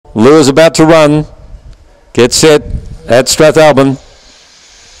Lure's about to run. Get set at Strathalbyn.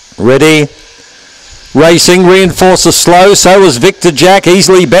 Ready. Racing, Reinforcer slow, so was Victor Jack,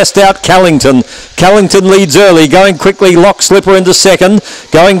 easily best out Callington. Callington leads early, going quickly, Lock Slipper into second,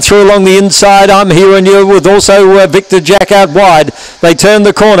 going through along the inside, I'm Hearing You, with also Victor Jack out wide. They turn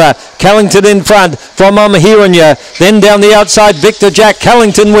the corner, Callington in front from I'm Hearing You, then down the outside Victor Jack,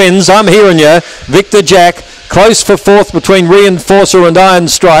 Callington wins, I'm Hearing You, Victor Jack, close for fourth between Reinforcer and Iron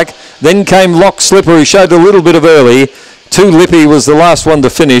Strike, then came Lock Slipper who showed a little bit of early. Too Lippy was the last one to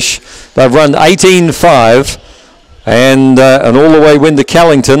finish. They've run 18.5 and all the way win to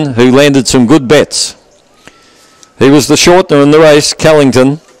Callington, who landed some good bets. He was the shortener in the race,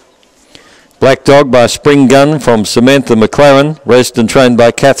 Callington. Black Dog by Spring Gun from Samantha McLaren, raced and trained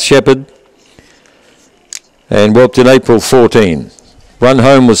by Kath Shepherd, and whelped in April 14. Run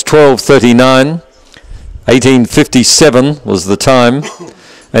home was 12.39, 18.57 was the time,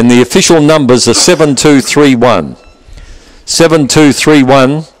 and the official numbers are 7231.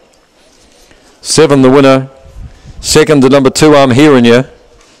 7231, 7 the winner, second to number 2 I'm Hearing You,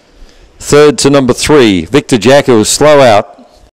 third to number 3 Victor Jack, who was slow out,